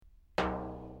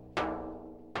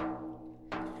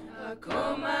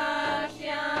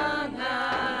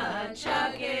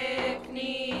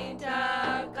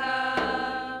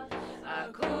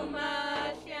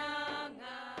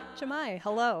Shemai,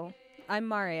 hello. I'm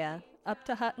Maria,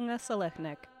 Uptahatna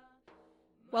Selechnik.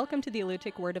 Welcome to the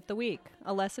Alutiiq Word of the Week,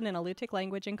 a lesson in Alutiiq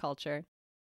language and culture.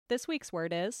 This week's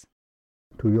word is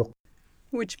Tuyok.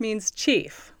 Which means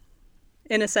chief.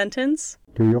 In a sentence,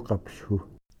 Tuyokapshu.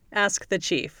 ask the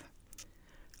chief.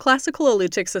 Classical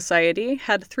Alutiiq society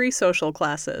had three social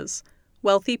classes: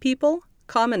 wealthy people,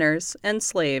 commoners, and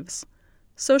slaves.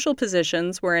 Social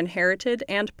positions were inherited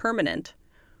and permanent.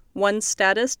 One's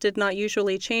status did not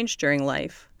usually change during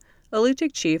life.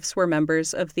 Alutiiq chiefs were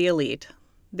members of the elite.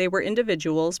 They were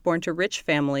individuals born to rich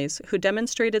families who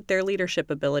demonstrated their leadership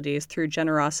abilities through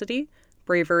generosity,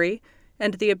 bravery,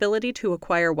 and the ability to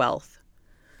acquire wealth.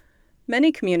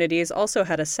 Many communities also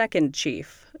had a second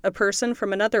chief, a person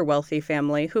from another wealthy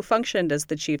family who functioned as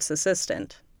the chief's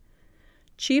assistant.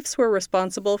 Chiefs were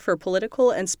responsible for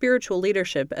political and spiritual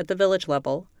leadership at the village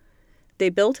level. They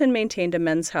built and maintained a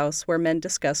men's house where men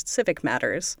discussed civic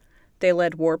matters. They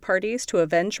led war parties to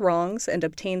avenge wrongs and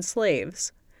obtain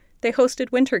slaves. They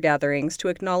hosted winter gatherings to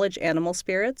acknowledge animal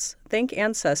spirits, thank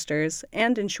ancestors,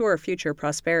 and ensure future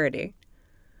prosperity.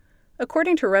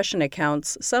 According to Russian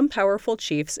accounts, some powerful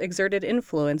chiefs exerted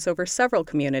influence over several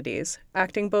communities,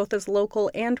 acting both as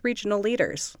local and regional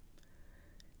leaders.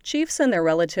 Chiefs and their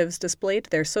relatives displayed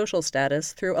their social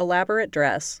status through elaborate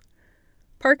dress.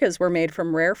 Parkas were made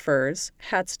from rare furs,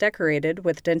 hats decorated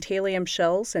with dentalium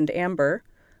shells and amber.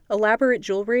 Elaborate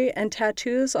jewelry and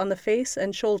tattoos on the face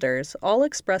and shoulders all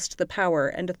expressed the power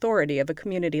and authority of a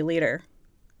community leader.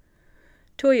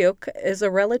 Tuyuk is a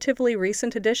relatively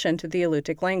recent addition to the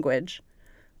Alutiiq language.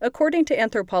 According to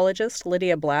anthropologist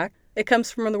Lydia Black, it comes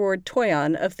from the word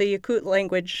toyan of the Yakut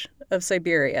language of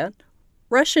Siberia.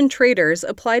 Russian traders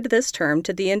applied this term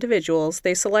to the individuals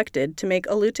they selected to make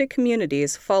Alutiiq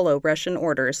communities follow Russian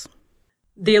orders.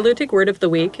 The Alutiiq Word of the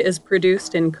Week is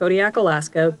produced in Kodiak,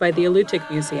 Alaska by the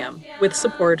Alutiiq Museum, with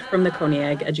support from the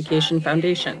Koniag Education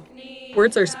Foundation.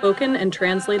 Words are spoken and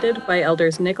translated by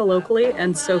elders Nick Alokli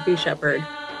and Sophie Shepard.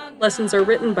 Lessons are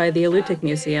written by the Alutiiq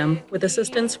Museum, with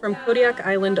assistance from Kodiak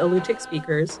Island Alutiiq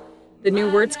speakers, the New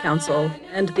Words Council,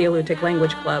 and the Alutiiq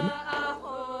Language Club.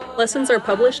 Lessons are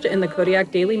published in the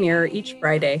Kodiak Daily Mirror each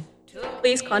Friday.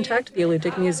 Please contact the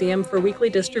Alutiiq Museum for weekly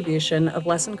distribution of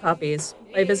lesson copies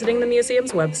by visiting the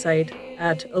museum's website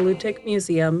at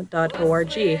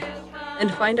alutiiqmuseum.org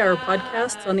and find our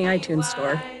podcasts on the iTunes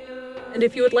Store. And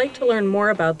if you would like to learn more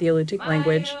about the Alutiiq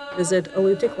language, visit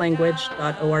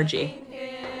alutiiqlanguage.org.